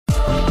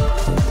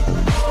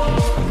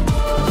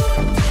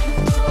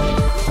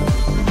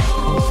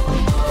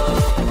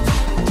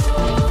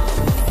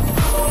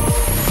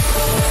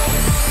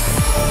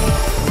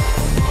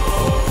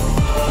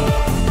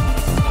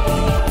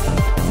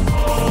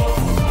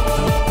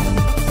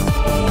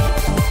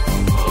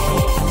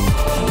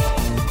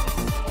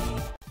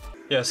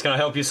Yes, can I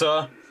help you,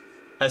 sir?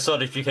 I saw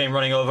that you came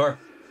running over.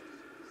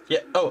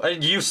 Yeah. Oh,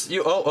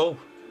 oh.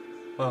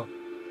 Well,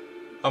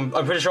 I'm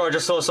pretty sure I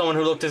just saw someone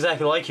who looked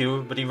exactly like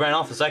you, but he ran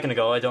off a second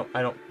ago. I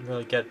don't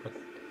really get. What...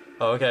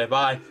 Oh, okay.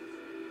 Bye.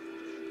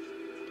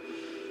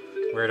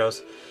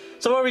 Weirdos.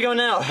 So where are we going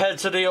now? Head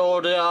to the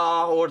Order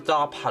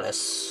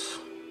Palace,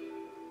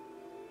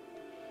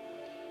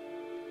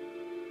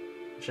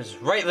 which is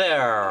right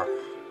there.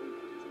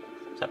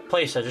 It's that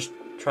place I just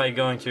tried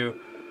going to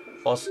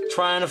whilst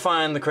trying to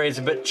find the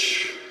crazy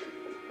bitch.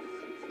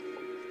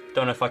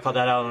 Don't know if I cut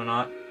that out or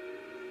not.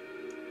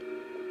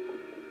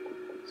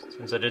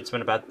 Since I did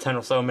spend about 10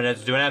 or so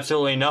minutes doing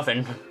absolutely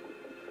nothing.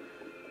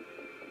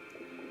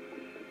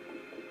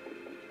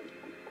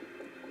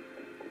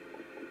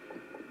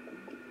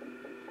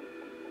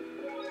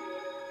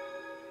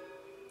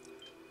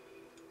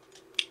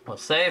 We'll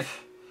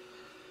save.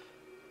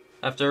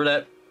 After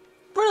that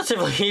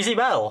relatively easy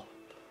battle.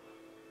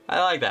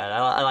 I like that.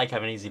 I like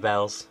having easy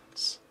battles.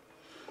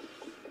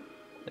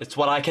 It's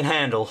what I can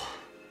handle.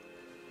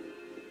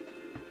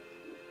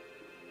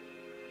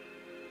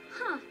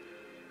 Huh.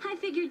 I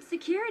figured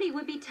security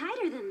would be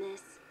tighter than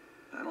this.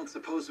 I don't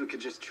suppose we could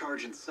just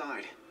charge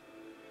inside.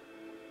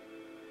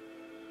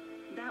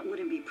 That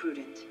wouldn't be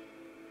prudent.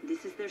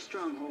 This is their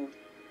stronghold.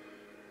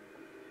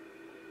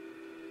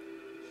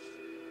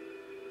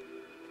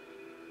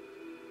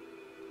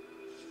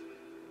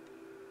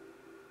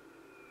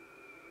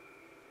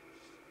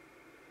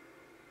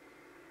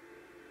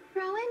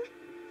 Rowan?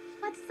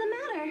 What's the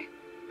matter?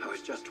 I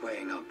was just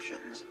weighing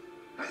options.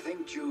 I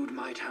think Jude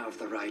might have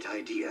the right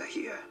idea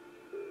here.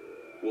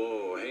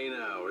 Whoa, hey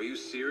now, are you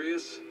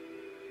serious?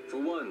 For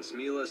once,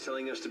 Mila's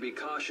telling us to be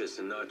cautious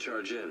and not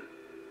charge in.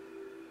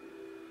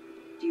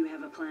 Do you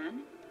have a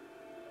plan?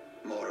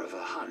 More of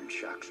a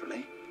hunch,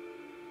 actually.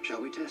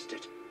 Shall we test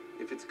it?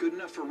 If it's good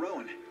enough for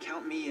Rowan,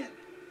 count me in.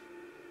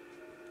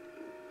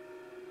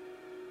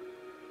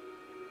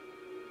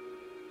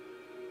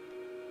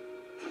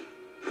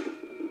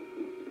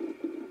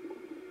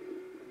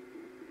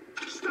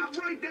 Stop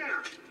right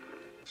there!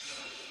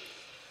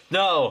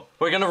 No,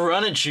 we're gonna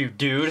run at you,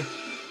 dude.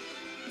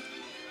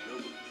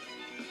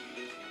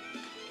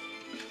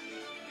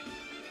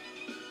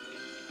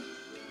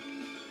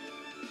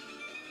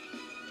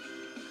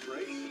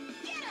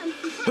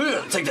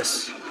 Take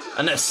this,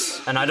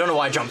 and I don't know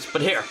why I jumped,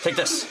 but here, take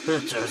this.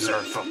 Fuck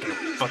you,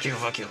 fuck you,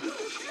 fuck you.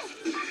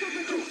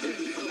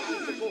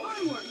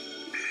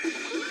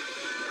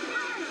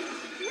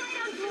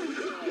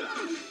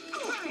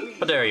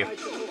 How dare you?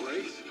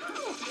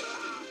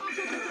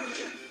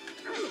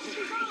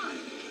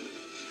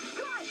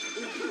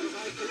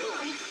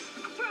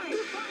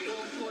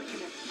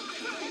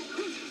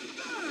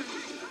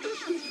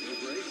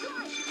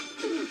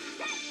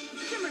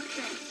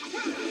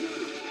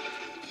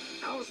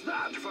 How's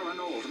that for an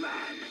old man?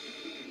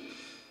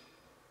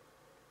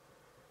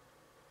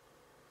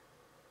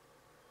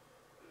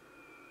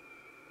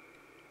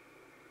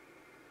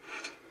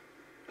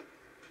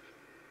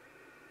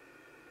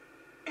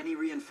 Any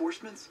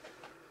reinforcements?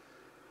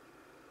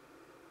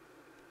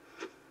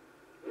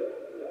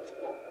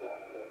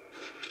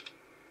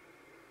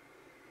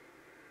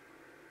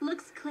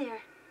 Looks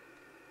clear.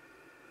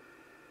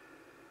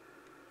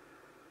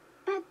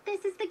 But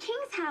this is the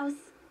king's house.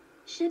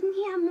 Shouldn't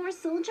he have more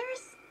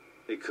soldiers?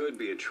 It could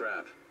be a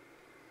trap.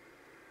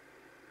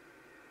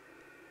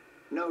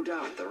 No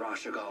doubt the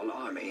Rashagal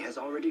army has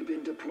already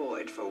been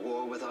deployed for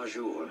war with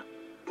Azul.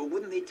 But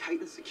wouldn't they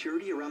tighten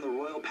security around the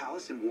royal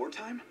palace in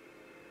wartime?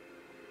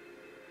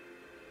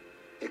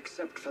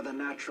 Except for the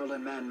natural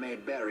and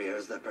man-made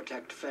barriers that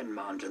protect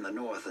Fenmont in the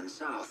north and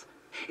south,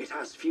 it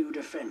has few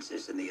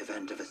defenses in the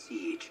event of a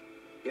siege.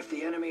 If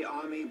the enemy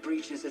army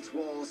breaches its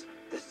walls,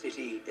 the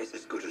city is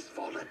as good as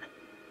fallen.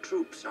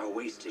 Troops are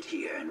wasted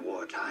here in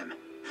wartime,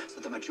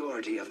 so the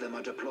majority of them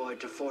are deployed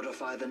to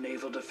fortify the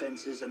naval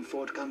defenses in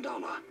Fort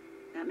Kandala.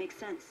 That makes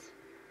sense.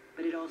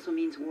 But it also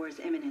means war is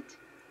imminent.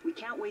 We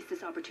can't waste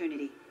this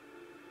opportunity.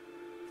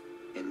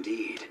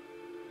 Indeed.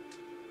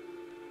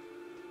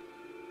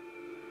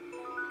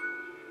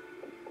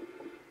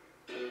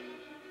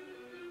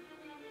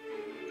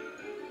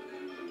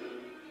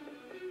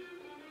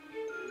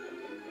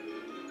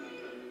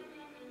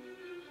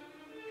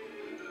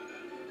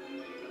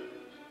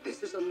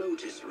 This is a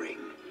lotus ring,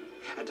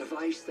 a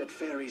device that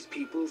ferries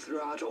people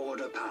throughout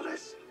Order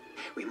Palace.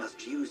 We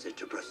must use it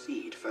to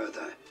proceed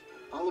further.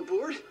 All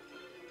aboard?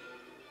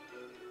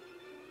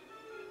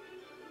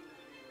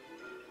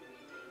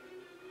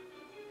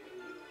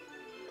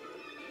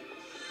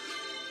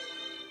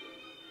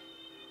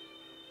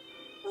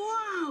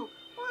 Wow!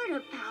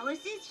 Order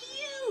Palace is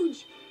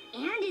huge!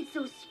 And it's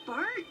so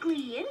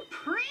sparkly and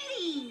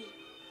pretty!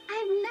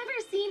 I've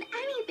never seen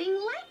anything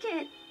like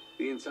it!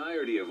 The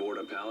entirety of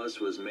Orda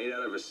Palace was made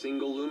out of a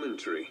single lumen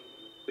tree.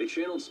 They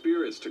channeled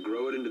spirits to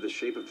grow it into the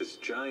shape of this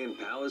giant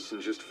palace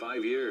in just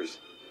 5 years.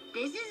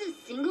 This is a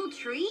single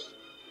tree?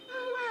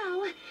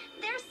 Wow!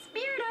 Their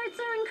spirit arts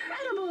are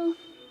incredible!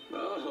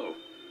 Oh,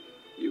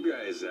 you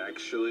guys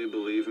actually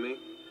believe me?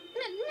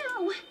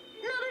 No, not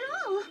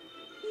at all!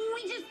 We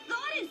We just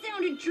thought it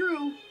sounded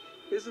true.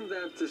 Isn't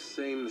that the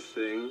same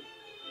thing?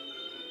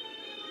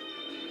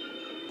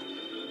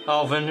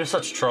 Alvin, you're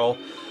such a troll.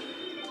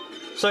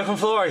 Second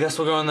floor, I guess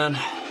we'll go in then.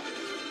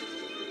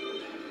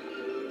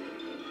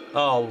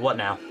 Oh, what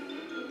now?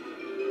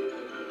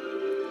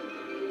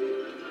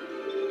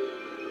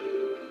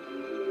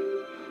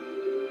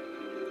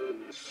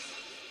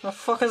 The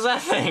fuck is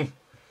that thing?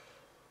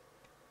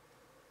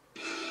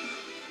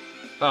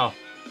 Oh.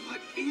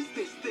 What is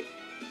this thing?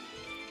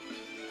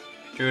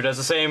 Dude, has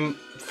the same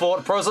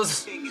thought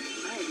process. I admit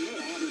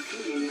I haven't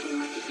seen anything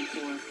like it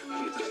before.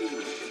 It seems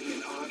to be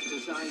an art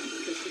designed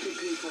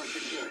specifically for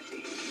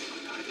security.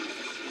 I've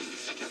never seen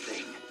such a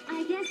thing.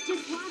 I guess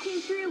just walking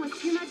through was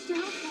too much to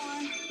hope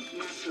for.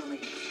 Naturally.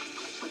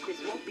 But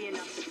this won't be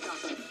enough to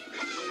stop us.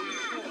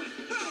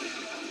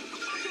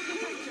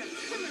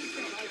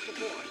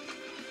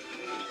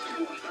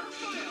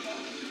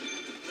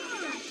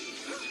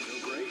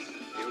 Great.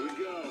 Here we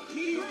go.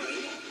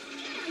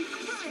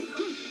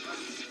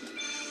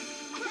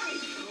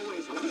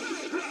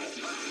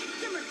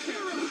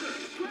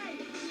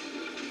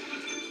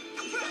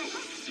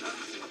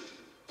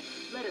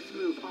 Let us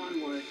move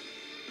onward.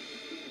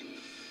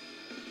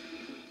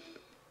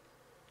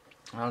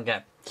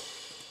 Okay.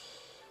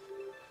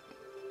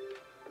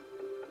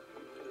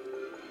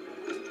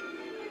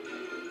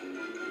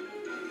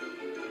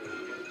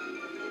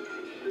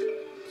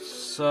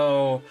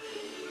 So,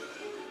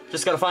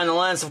 just gotta find the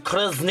Lance of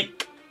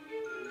Kresnik.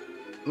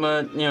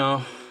 But, you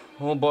know,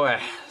 oh boy,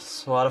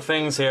 it's a lot of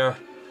things here.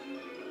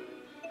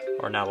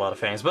 Or not a lot of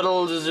things, but it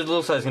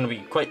looks like it's gonna be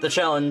quite the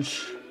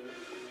challenge.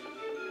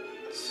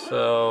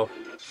 So,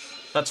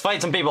 let's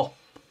fight some people.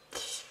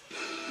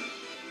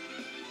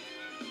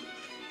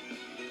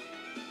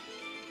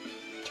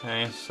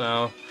 Okay,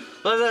 so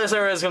this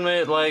area is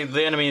gonna be like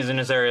the enemies in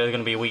this area are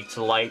gonna be weak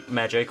to light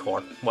magic,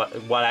 or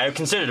what I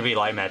consider to be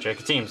light magic.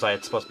 It seems like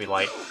it's supposed to be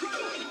light.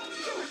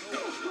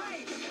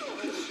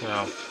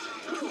 So.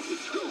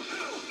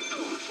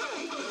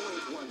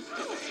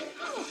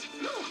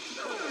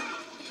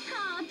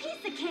 Aw,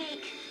 piece of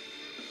cake.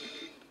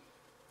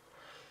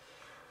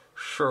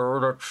 Sure,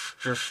 let's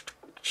just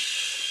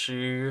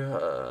see.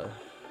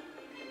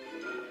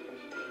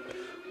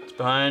 It's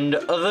behind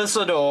this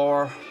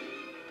door.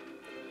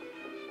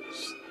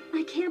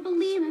 I can't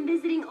believe I'm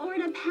visiting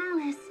Orda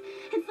Palace.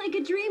 It's like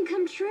a dream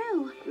come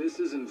true. This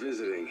isn't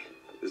visiting.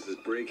 This is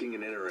breaking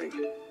and entering.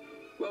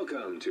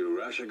 Welcome to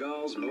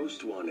Rashagal's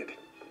Most Wanted.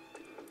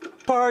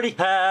 Party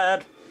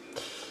hat.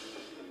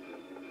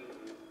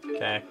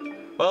 Okay.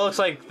 Well, it looks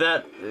like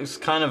that is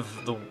kind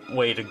of the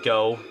way to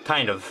go.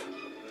 Kind of.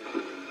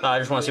 I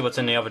just want to see what's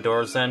in the other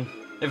doors then.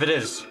 If it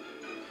is.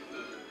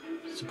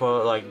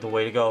 Suppose like the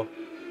way to go.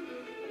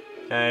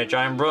 Okay,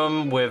 giant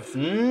room with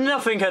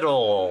nothing at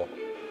all.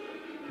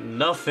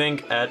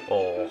 Nothing at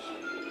all.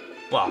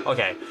 Well,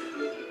 okay.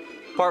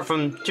 Apart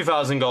from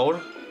 2,000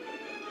 gold.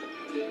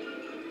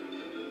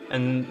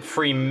 And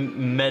 3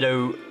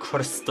 meadow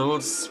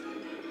crystals.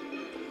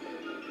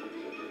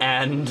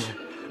 And...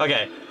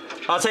 okay.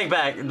 I'll take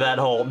back that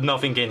whole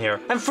nothing in here.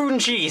 And fruit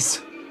and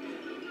cheese!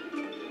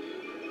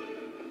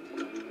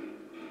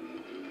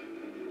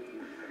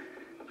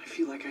 I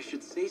feel like I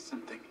should say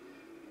something,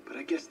 but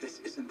I guess this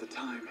isn't the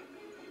time.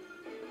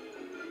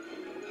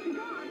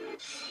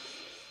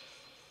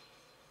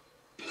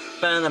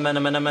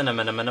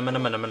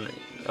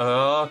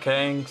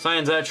 Okay,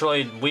 Cyan's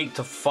actually weak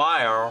to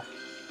fire.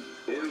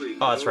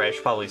 Oh, that's right, I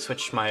should probably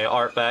switch my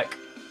art back.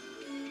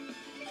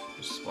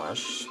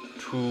 Slash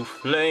to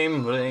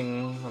flame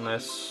ring on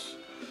this.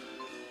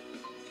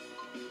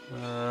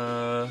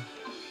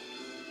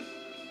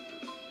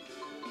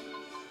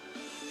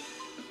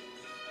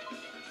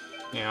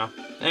 Yeah.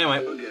 Anyway.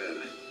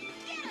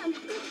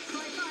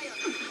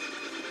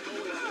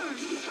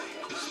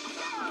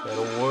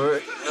 That'll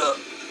work.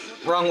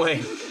 Wrong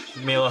way,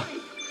 Mila.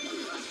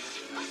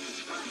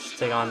 Just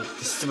take on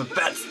the stupid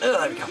bats.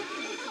 There we go.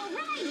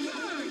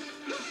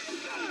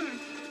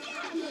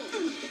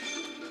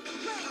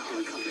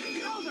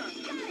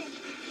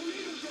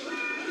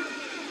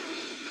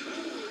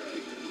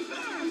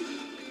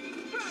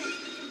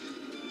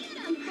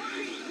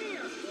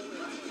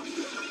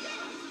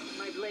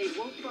 My blade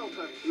won't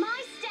falter.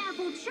 My staff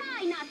will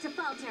try not to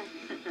falter.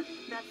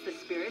 That's the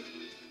spirit.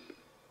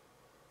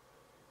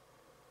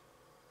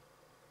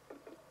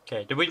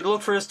 Okay, did we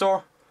look for this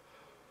door?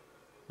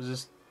 Is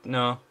this...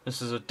 no,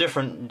 this is a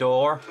different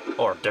door.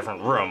 Or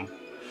different room.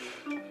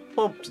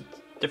 Well,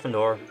 different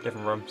door,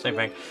 different room, same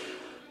thing.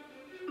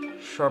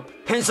 Sharp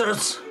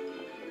pincers!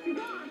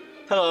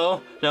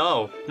 Hello?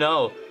 No,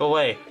 no, go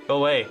away, go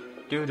away.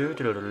 Do do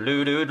do do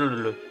do do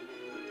do do.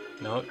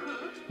 No.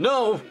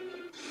 No!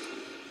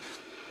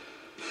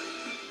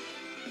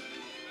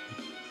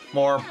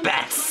 More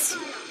bats!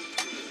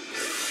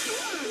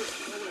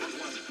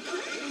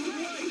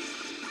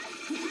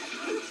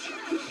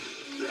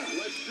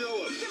 Let's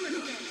show him.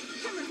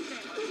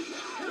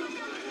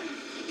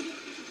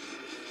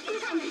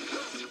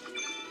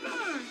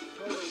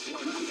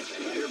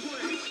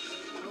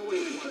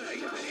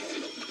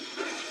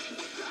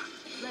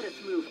 Let us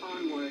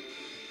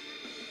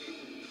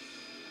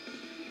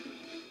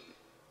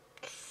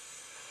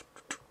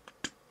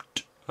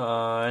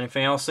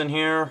Anything else in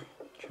here?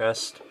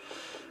 Chest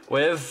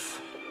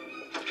with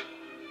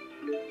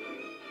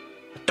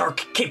a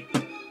dark cape.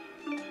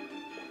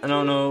 I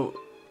don't know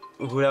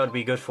who that would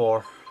be good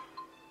for.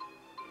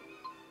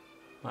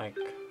 Like,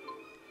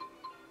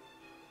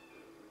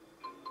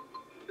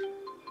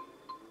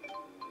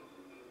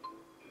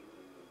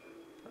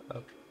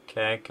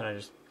 okay, can I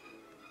just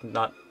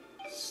not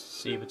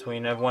see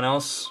between everyone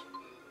else?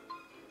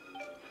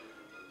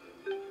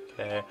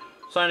 Okay,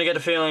 starting to get the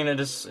feeling that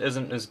this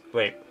isn't as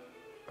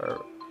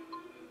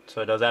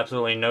so it does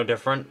absolutely no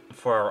different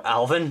for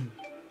Alvin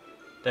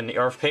than the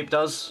Earth Cape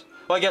does.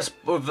 Well, I guess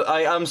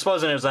I'm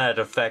supposing there's that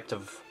effect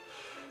of,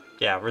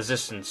 yeah,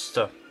 resistance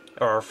to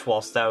Earth,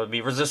 whilst that would be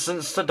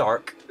resistance to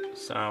Dark.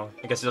 So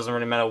I guess it doesn't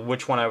really matter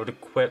which one I would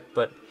equip,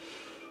 but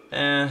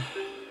meh,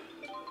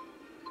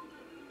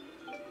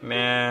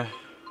 and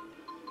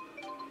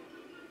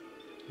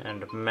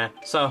meh.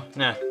 So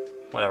nah,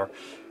 whatever.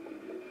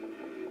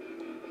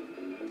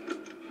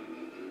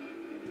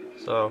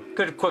 So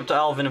could equip to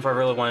Alvin if I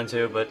really wanted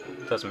to, but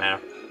it doesn't matter.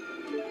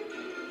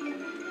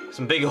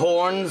 Some big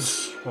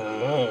horns.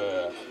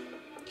 Oh.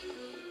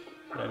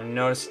 I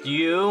noticed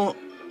you.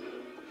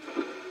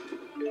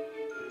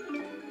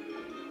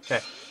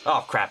 Okay.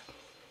 Oh crap.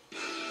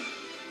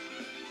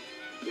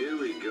 Here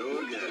we go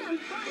again.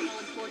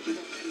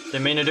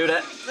 Didn't mean to do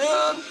that.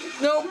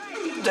 No.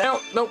 Down.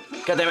 Nope.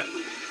 God damn it.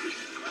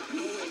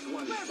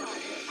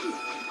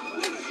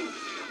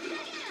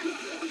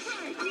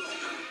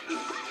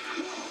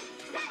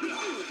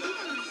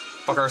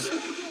 Fuckers.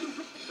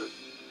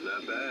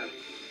 Not bad.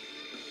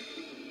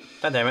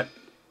 God damn it.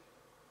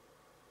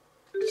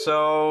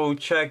 So,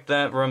 check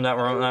that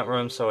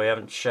room, so we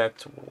haven't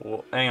checked.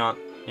 Hang on.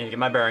 Need to get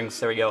my bearings.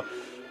 There we go.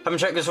 Haven't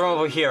checked this room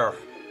over here.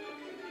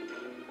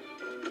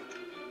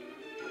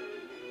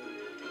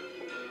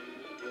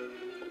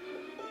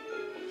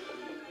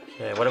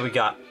 Okay, what do we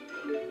got?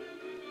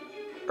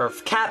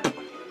 Earth cap.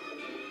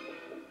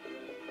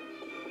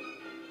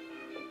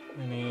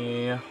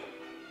 Any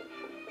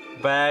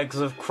bags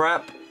of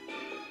crap?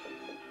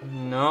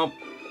 Nope.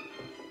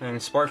 Any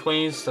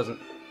sparklies? Doesn't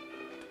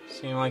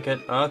seem like it.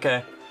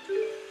 Okay.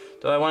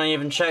 Do I want to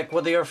even check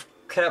what the Earth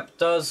cap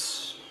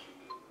does?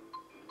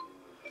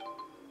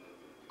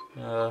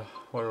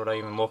 Where would I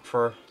even look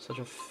for such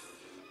a?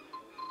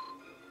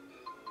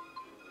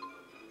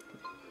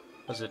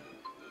 Was it?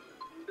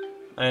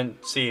 I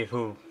didn't see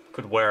who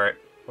could wear it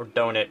or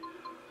don it.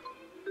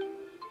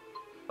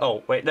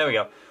 Oh wait, there we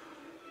go.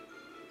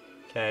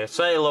 Okay,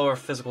 slightly lower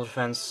physical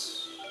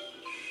defense.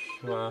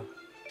 Yeah.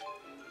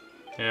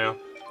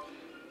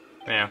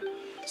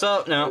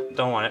 So no,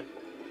 don't want it.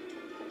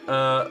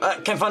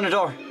 Can't find the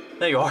door.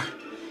 There you are.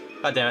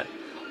 God damn it.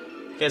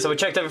 Okay, so we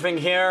checked everything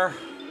here.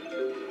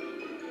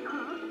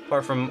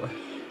 Apart from...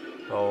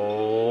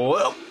 Oh,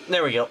 well,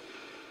 there we go.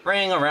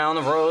 Ring around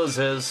the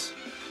roses.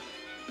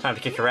 Time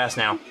to kick your ass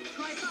now.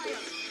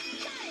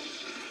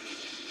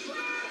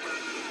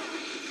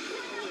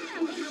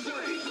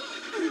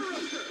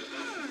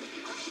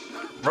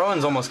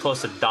 Rowan's almost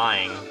close to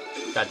dying.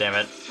 God damn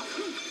it.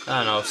 I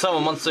don't know, if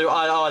someone wants to,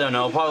 I don't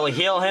know, probably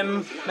heal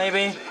him,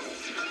 maybe?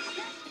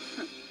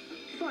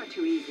 Far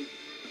too easy.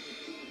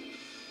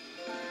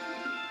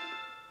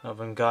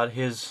 Alvin got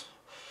his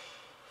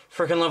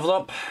freaking level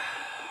up.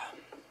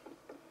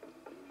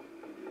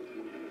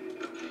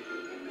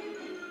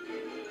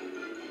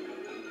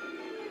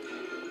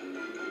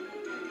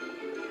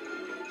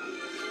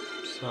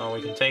 So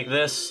we can take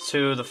this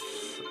to the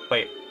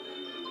wait.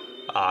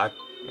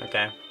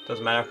 Okay,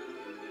 doesn't matter.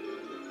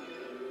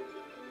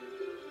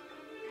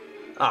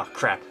 Oh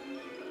crap.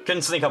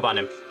 Couldn't sneak up on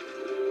him.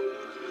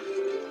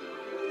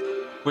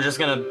 We're just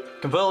gonna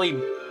completely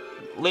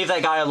leave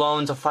that guy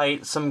alone to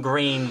fight some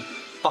green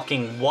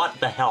fucking what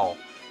the hell?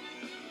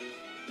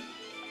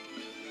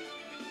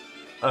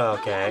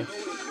 Okay.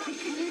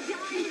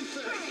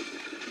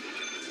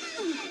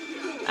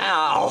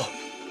 Ow!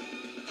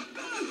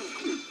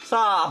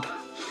 Stop!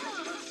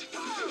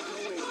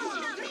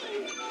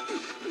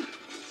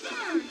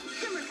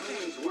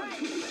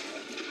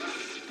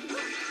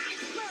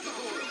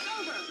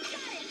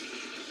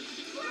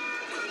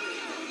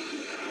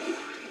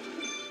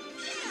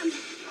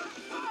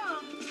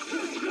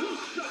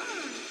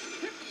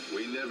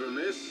 We never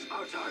miss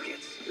Our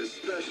targets.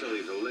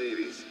 especially the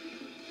ladies.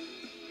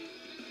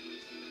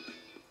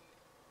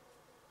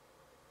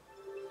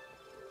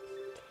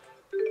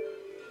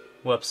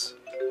 Whoops.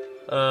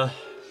 So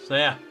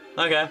yeah,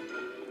 okay.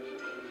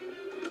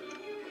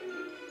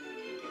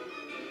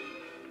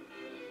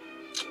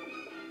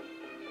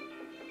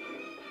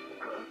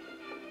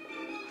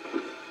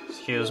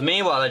 Excuse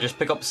me while I just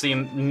pick up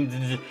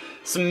some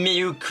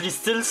new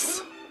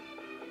crystals.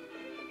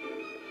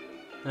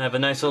 And have a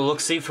nice little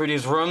look-see through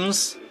these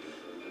rooms.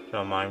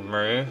 Don't mind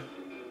me.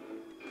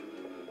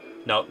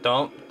 No,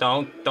 don't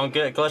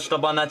get glitched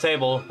up on that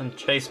table and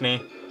chase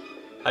me.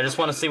 I just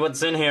want to see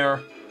what's in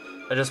here.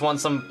 I just want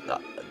some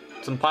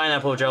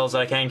pineapple gels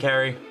that I can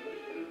carry.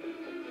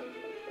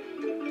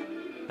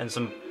 And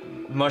some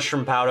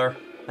mushroom powder.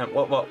 And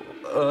what?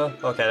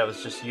 Okay, that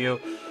was just you.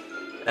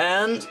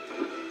 And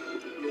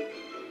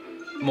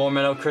more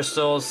metal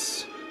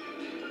crystals.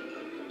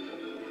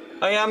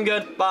 Oh yeah, I'm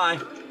good. Bye.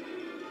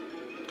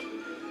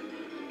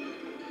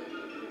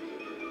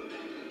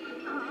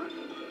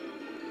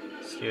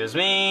 Excuse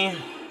me.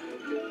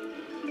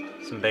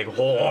 Some big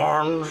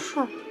horns.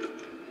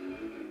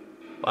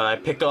 But I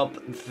pick up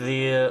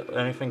the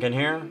anything in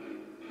here?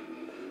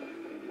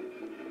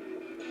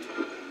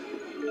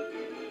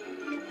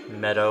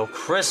 Meadow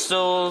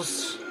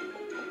crystals.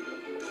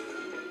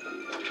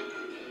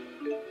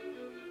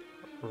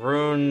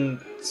 Rune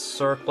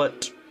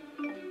circlet.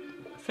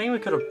 I think we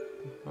could have.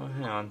 Oh,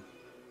 hang on.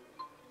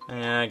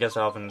 Yeah, I guess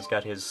Alvin's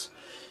got his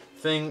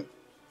thing.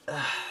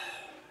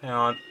 Hang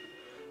on.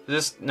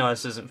 No,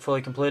 this isn't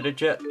fully completed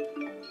yet.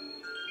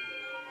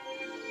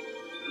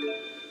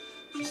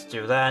 Just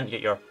do that and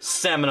get your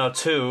stamina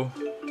too.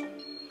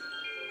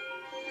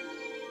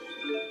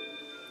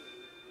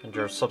 And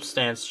your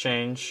substance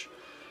change.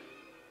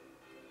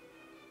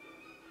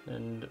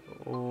 And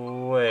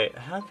wait,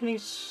 how can he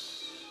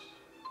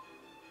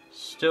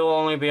still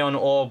only be on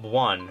orb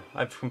 1?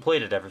 I've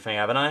completed everything,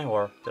 haven't I?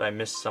 Or did I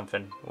miss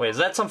something? Wait, is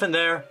that something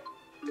there?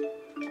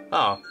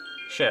 Oh,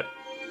 shit.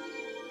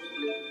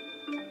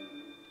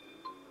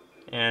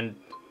 And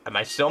am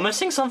I still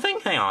missing something?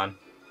 Hang on.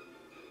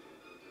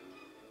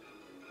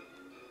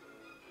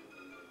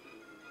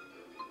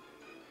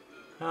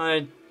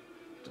 I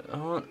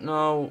don't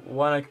know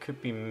what I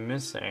could be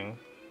missing.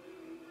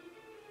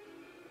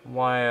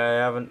 Why I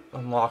haven't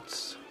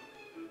unlocked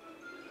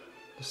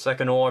the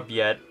second orb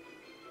yet.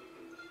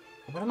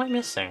 What am I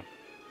missing?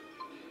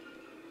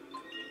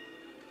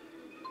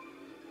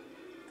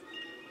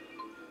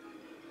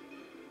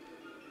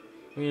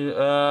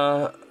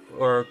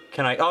 Or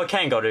can I? Oh, I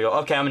can go to.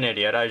 Okay, I'm an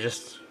idiot.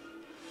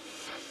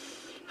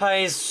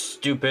 Hi,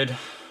 stupid.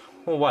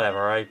 Well,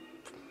 whatever. I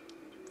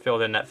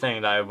filled in that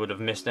thing that I would have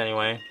missed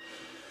anyway.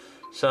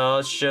 So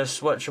let's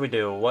just. What should we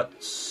do?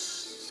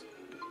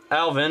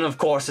 Alvin, of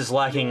course, is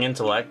lacking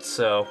intellect,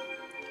 so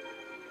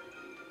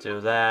do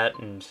that,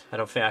 and I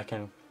don't think I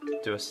can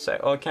do a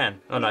sec. Oh, I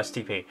can. Oh, no, it's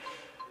TP.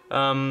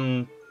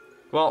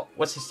 Well,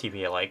 what's his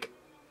TP like?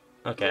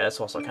 Okay, that's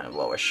also kind of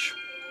lowish.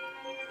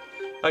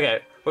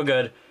 Okay, we're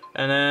good.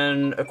 And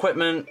then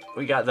equipment,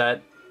 we got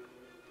that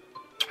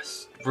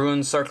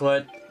rune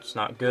circlet. It's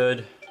not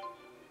good.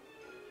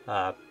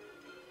 What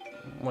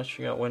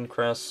you got?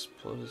 Windcrest.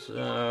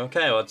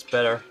 Okay, well, it's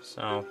better.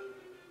 So.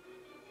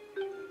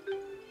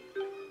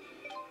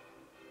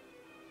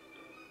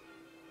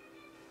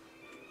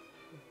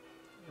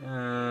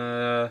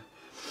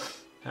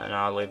 And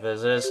I'll leave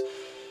as is.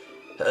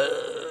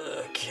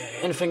 Okay,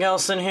 anything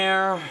else in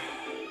here?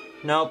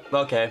 Nope,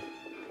 okay.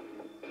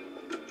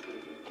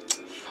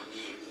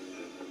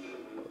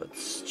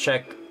 Let's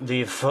check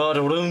the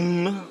photo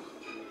room.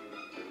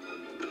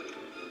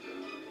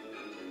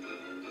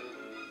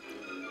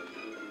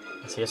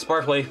 I see a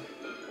sparkly.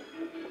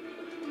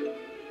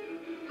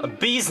 A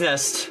bee's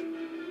nest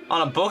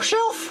on a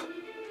bookshelf?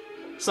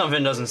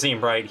 Something doesn't seem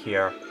right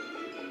here.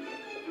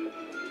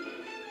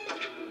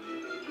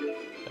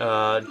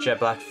 Jet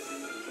black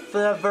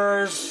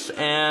feathers,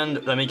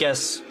 and let me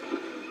guess.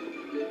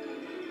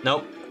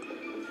 Nope.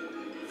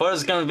 Thought it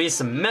was gonna be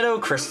some meadow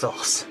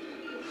crystals.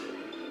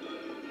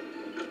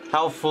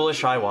 How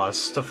foolish I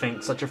was to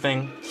think such a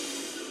thing.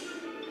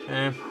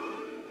 Okay.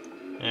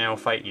 Yeah, I'll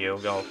fight you.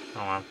 Go.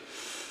 Come on.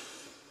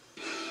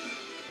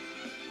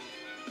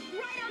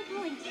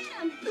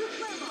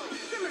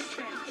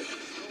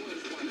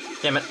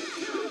 Damn it.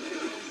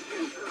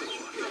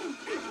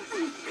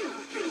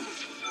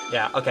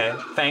 Yeah, okay,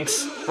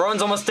 thanks.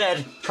 Rowan's almost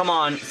dead. Come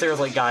on,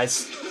 seriously, guys.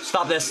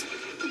 Stop this.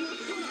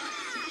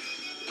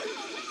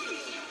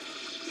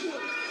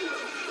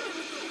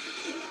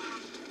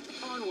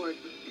 Onward.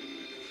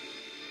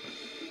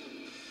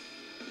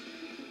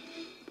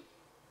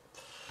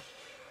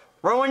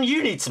 Rowan,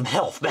 you need some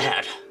health,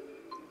 bad.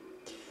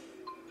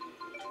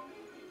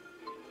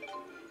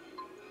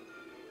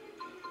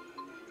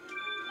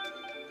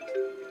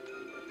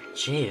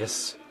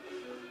 Jeez.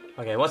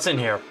 Okay, what's in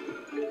here?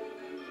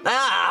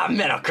 Ah,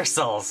 metal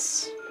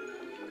crystals!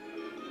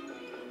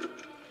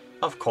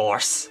 Of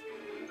course.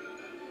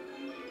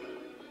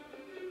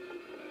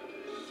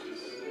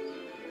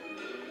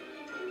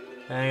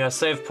 And you got a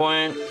save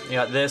point. You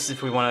got this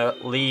if we want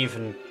to leave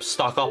and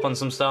stock up on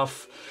some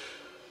stuff.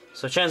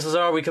 So chances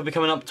are we could be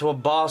coming up to a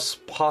boss,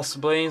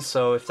 possibly.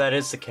 So if that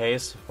is the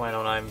case, why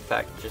don't I in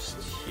fact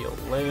just heal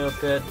Leia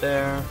a bit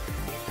there.